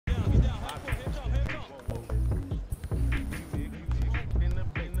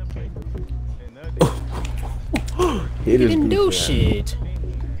He didn't do shit.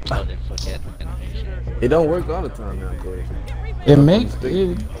 It don't work all the time now, Corey. It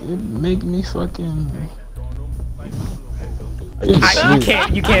make me fucking.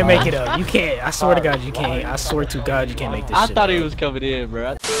 You can't make it up. You can't. I swear to God, you can't. I swear to God, you can't make this shit I thought up. he was coming in,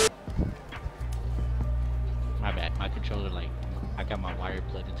 bro. My bad. My controller, like, I got my wire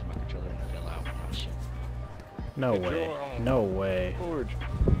plugged into my controller and it fell out. Oh shit. No way. No way.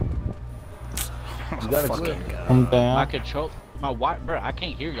 You gotta click. I'm down. My control, my wire, bro. I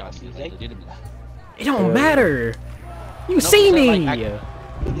can't hear y'all. See, legitimate. It don't matter. You see me.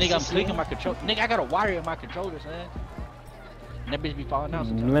 Nigga, I'm clicking my control. Nigga, I got a wire in my controller, son. And that bitch be falling out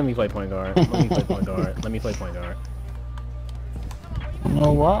sometimes. Let me play point guard. Let me play point guard. Let me play point guard. You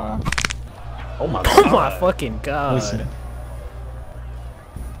know why? Oh my Oh god. my fucking God. Listen. You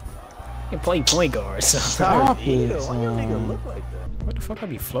can play point guard, so. Stop Why it. your nigga look like that? What the fuck I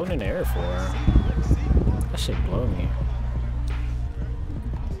be floating in the air for? That shit blow me.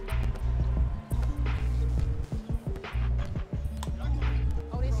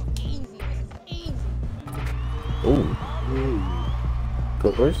 Ooh.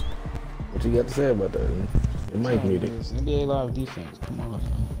 Go first. What you got to say about that? It might need it. NBA Live defense. Come on,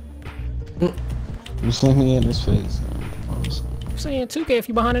 man. You sling me in his face. Come on, son. I'm saying 2K, if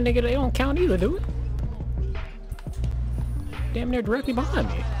you behind a nigga, they don't count either, do it? Damn near directly behind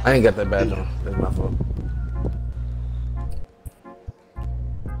me. I ain't got that badge on. That's my fault.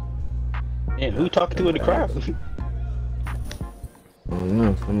 And who talking to in the crowd? I don't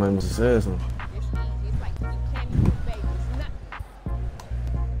know. Somebody must have said something.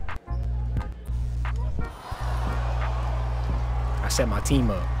 I set my team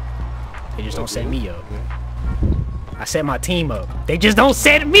up. They just don't set me up. I set my team up. They just don't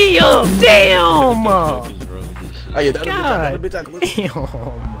set me up. Damn! Oh yeah, that God bitch I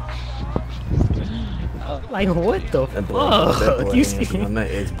damn! Like what the fuck? You see? On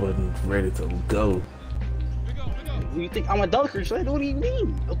that X button, ready to go. You think I'm a dunker, son? What do you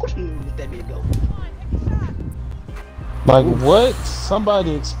mean? Of course you let that bitch go. Like what?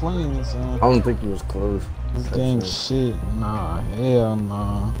 Somebody explain this. I don't think he was close. This game shit. Nah, hell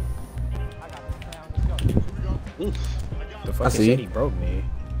nah. The fucking see. shit he broke me.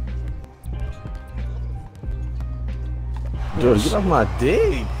 George, get off my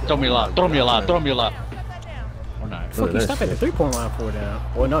dick. Throw me a lot. Throw me a lot. Throw me a lot. Or not. Fuck, you that stop at the 3-point line for now.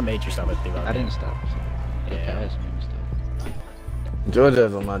 Well, not made you stop at the 3-point line. I didn't stop. Yeah.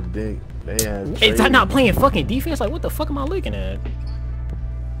 Georgia's on my dick. They had. Is that not playing fucking defense? Like, what the fuck am I looking at?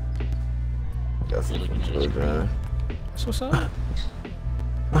 That's a Georgia. That's what's up.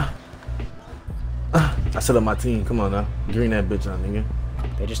 I set up my team. Come on now. Green that bitch on, nigga.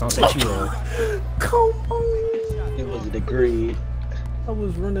 They just don't set you up. Come on. It was a degree. I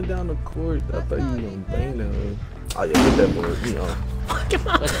was running down the court. I thought you were gonna bang them. Oh yeah, get that board. You know.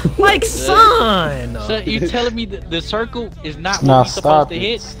 Like, son! So you telling me that the circle is not what Nah, we supposed stop to it.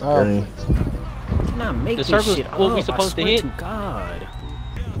 hit? Stop it. Can I make The this circle's shit what we up? supposed to I swear hit? to God.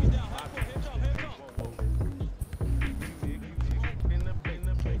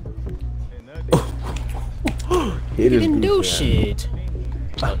 He He didn't do shit.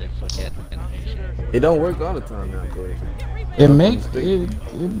 It don't work all the time now, Corey. It make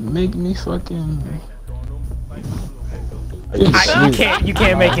me fucking. You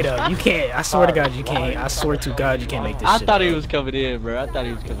can't make it up. You can't. I swear to God, you can't. I swear to God, you can't make this I shit thought up. he was coming in, bro. I thought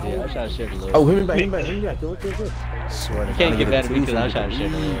he was coming in. I was trying to shake a little. Oh, hit me back, hit me back, hit me back. Look. Swear to Can't God. get mad at me because I was trying to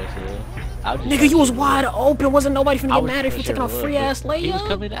shake a little. Nigga, you was wide open. Wasn't nobody finna I get was mad if you trying took to a shake free ass layup. He was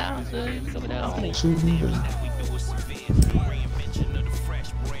coming down, son. He was coming down.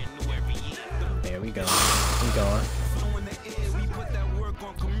 There we go. We going.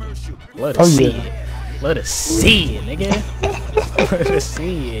 Let us see it. Let us see it, nigga. Let us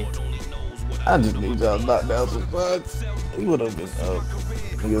see it. I just need y'all to knock down some bucks. He would have been up.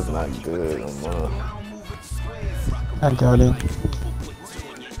 He was not good. I got it.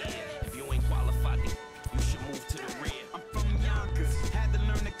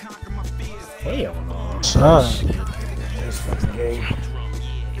 Hell no. Shot. This fucking game.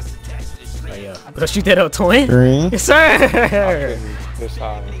 Oh, yeah. Go shoot that up, twin. Green. Yes, sir. This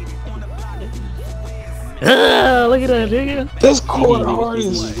high. Look at that, nigga. This court hard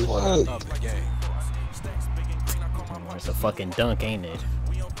as fuck. It's a fucking dunk, ain't it?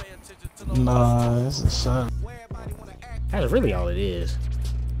 Nah, it's a shot. That's really all it is.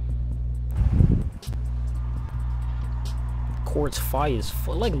 Court's fire is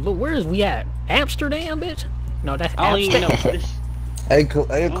full. Like, look, where is we at? Amsterdam, bitch? No, that's I don't even know. Amsterdam. Hey,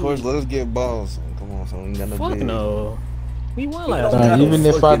 of course, let us get balls. Come on, son. We got no Fuck big. no. We won last time. Even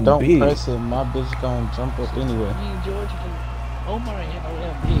if I don't press it, my bitch gonna jump up anyway. Me and George and Omar and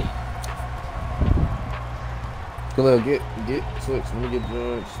OMG. Khalil, get switch. Let me get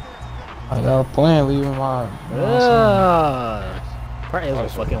George. I got a plan leaving my. Probably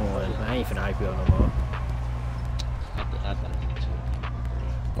was a fucking one. I ain't finna hype you up no more.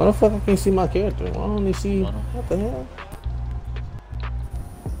 Why the fuck I can't see my character? Why don't they see? What the hell?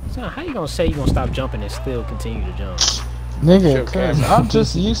 So how you gonna say you gonna stop jumping and still continue to jump? Nigga, cause I'm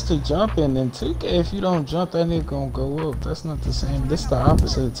just used to jumping in 2K. If you don't jump, that nigga gonna go up. That's not the same. This the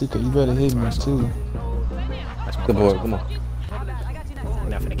opposite of 2K. You better hit me too. That's my Good boy, come on. We're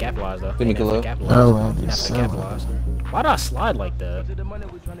not finna capitalize though. Give me Khalil. We're not finna capitalize. Why did I slide like that?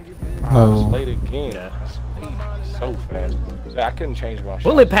 Oh. Late again. So fast. I couldn't change my shot.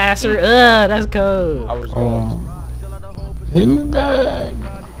 Bullet passer. That's cold. I was going. Hit me back.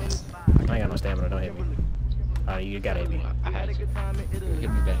 I ain't got no stamina. Don't hit me. You gotta hit me. I had to. Hit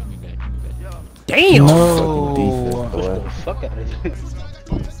me back. Damn. No. Fuck out of here.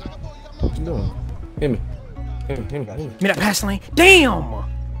 What you doing? Hit me. Hit me. Give me that pass lane. Damn.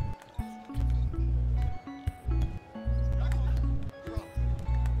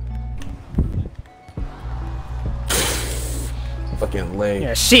 Fucking leg.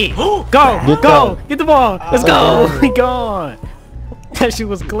 Yeah, shit. Go. Get the ball. Let's go. We gone. That shit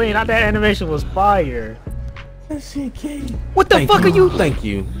was clean. That animation was fire. That shit came. What the fuck are you? Thank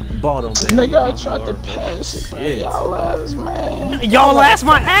you. Ball on that. Nigga, I tried to pass it. Y'all ass, man. Y'all ass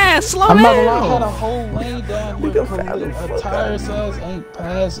my ass. Slow I'm not gonna lie, I had a down. whole lane down here. A tire ass ain't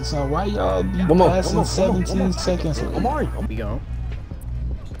passing. So why y'all be passing 17 seconds? We gone.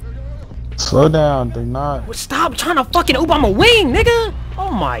 Slow down, do not. Stop trying to fucking oop on my wing, nigga.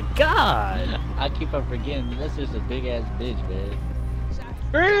 Oh my god. I keep on forgetting. That's just a big ass bitch, man.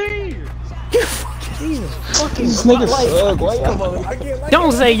 Jesus fucking. This nigga suck.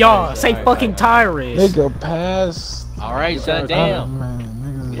 Don't say y'all. Say fucking tyrants. Nigga pass. All right, son. Damn.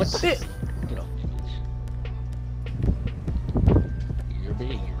 Man, nigga. What the? Get off. You're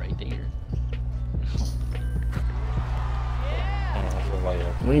big. You're right there.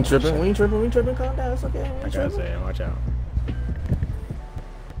 We ain't tripping. Calm down. It's okay. I gotta say, watch out.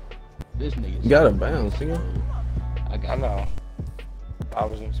 This nigga. You gotta bounce, nigga. I know. I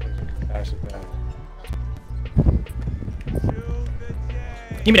wasn't expecting to pass it down.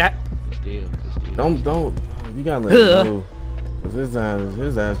 Give me that. Still. Don't. You gotta let it go. Cause his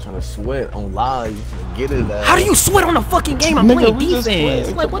ass trying to sweat on live to get his ass. How do you sweat on a fucking game? I'm Nigga, playing we just defense.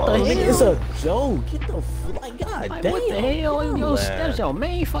 played. Like what the Come on, hell? It's a joke. Get the like, god Like, damn. what the hell? Yo, that's your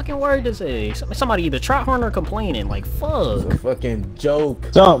main fucking word to say. Somebody either try hard or complaining. Like It's a fuck. fucking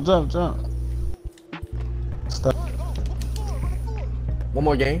joke. Jump. Stop. One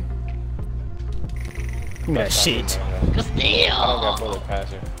more game. Give me that shit. I don't got bullet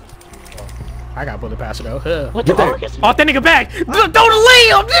passer. I got bullet passer though. What the fuck? Off that nigga back. Throw the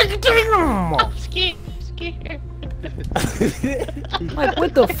layup. Like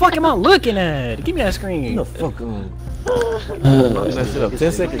what the fuck am I looking at? Give me that screen. Get the fuck on. That shit up.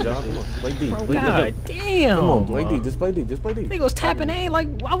 10 seconds, y'all. Come on. Play D. Bro, Play D. God damn. Come on, play D. Just play D. Nigga was tapping A like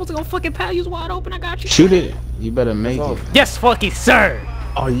I was gonna fucking pal. You was wide open. I got you. Shoot it. You better make it. Yes, fucking sir.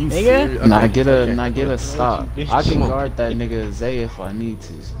 Are you Nigga? serious? Nah, Okay. get a stop. I can guard that nigga Zay if I need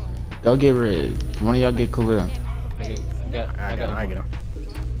to. Y'all get red. One of y'all get Khalil. I got him.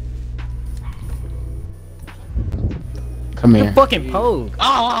 Come You here. fucking poke.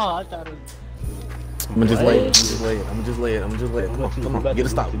 Oh, I thought it was. I'm gonna just lay it. I'm just lay it. Come on. Get a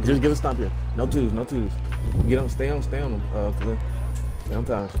stop. Just get a stop here. No twos. Get on. Stay on them. Khalil. Stay on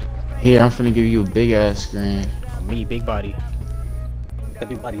time. Here, I'm finna give you a big ass screen. Me, big body.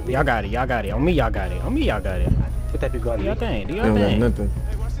 Everybody, Y'all got it. On me, y'all got it. put that big body. Do your thing. They don't got nothing.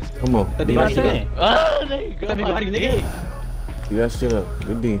 Come on. That Do big your body. thing. Oh, there you go. Put that big body, nigga. Get that shit up.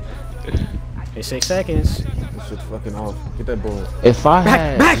 Good D. It's 6 seconds. That shit's fucking off. Get that ball. If I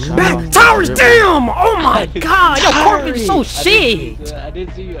had Back. Towers, damn! Oh my god, your Corbin is so shit! I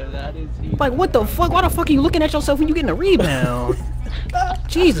didn't see you. Like, what the fuck? Why the fuck are you looking at yourself when you getting a rebound?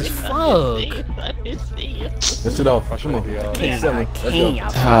 Jesus fuck. I didn't see you. That shit off. Come on. I Seven.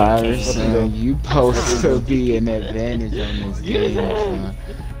 can't. Tyrus, son, you supposed to be an advantage on this game, son.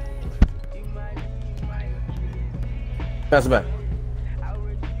 Pass it back.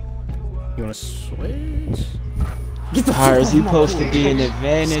 You wanna switch? Get the Tyrus, you supposed to be an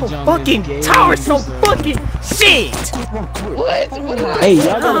advantage So on fucking this game. Towers, so son. fucking shit! Hey,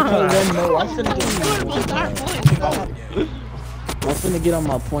 y'all gotta play one more. I'm finna get on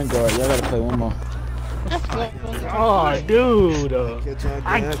my point guard. Y'all gotta play one more. Oh, dude.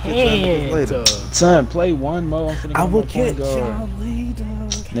 I can't. Son, play one more. I'm finna I go will my point catch guard. y'all later.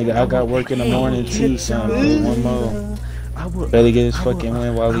 Nigga, I got work in the morning too, son. Play one more. Better get his fucking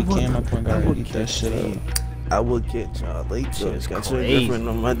win while he can. My point guard, eat that shit up. I will catch y'all later. Got your crazy. girlfriend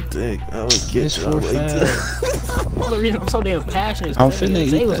on my dick. I will It's catch y'all for later. fun. One of the reasons I'm so damn passionate is I'm 'cause finna they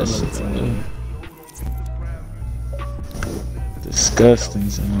eat was that on the shit, team. son. Disgusting,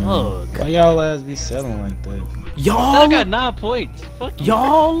 son. Ugh. Why y'all ass be selling like that? I Y'all? got 9 points. Fuck you.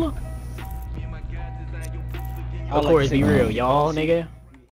 Y'all? I Of like course, be six. real. Y'all, nigga.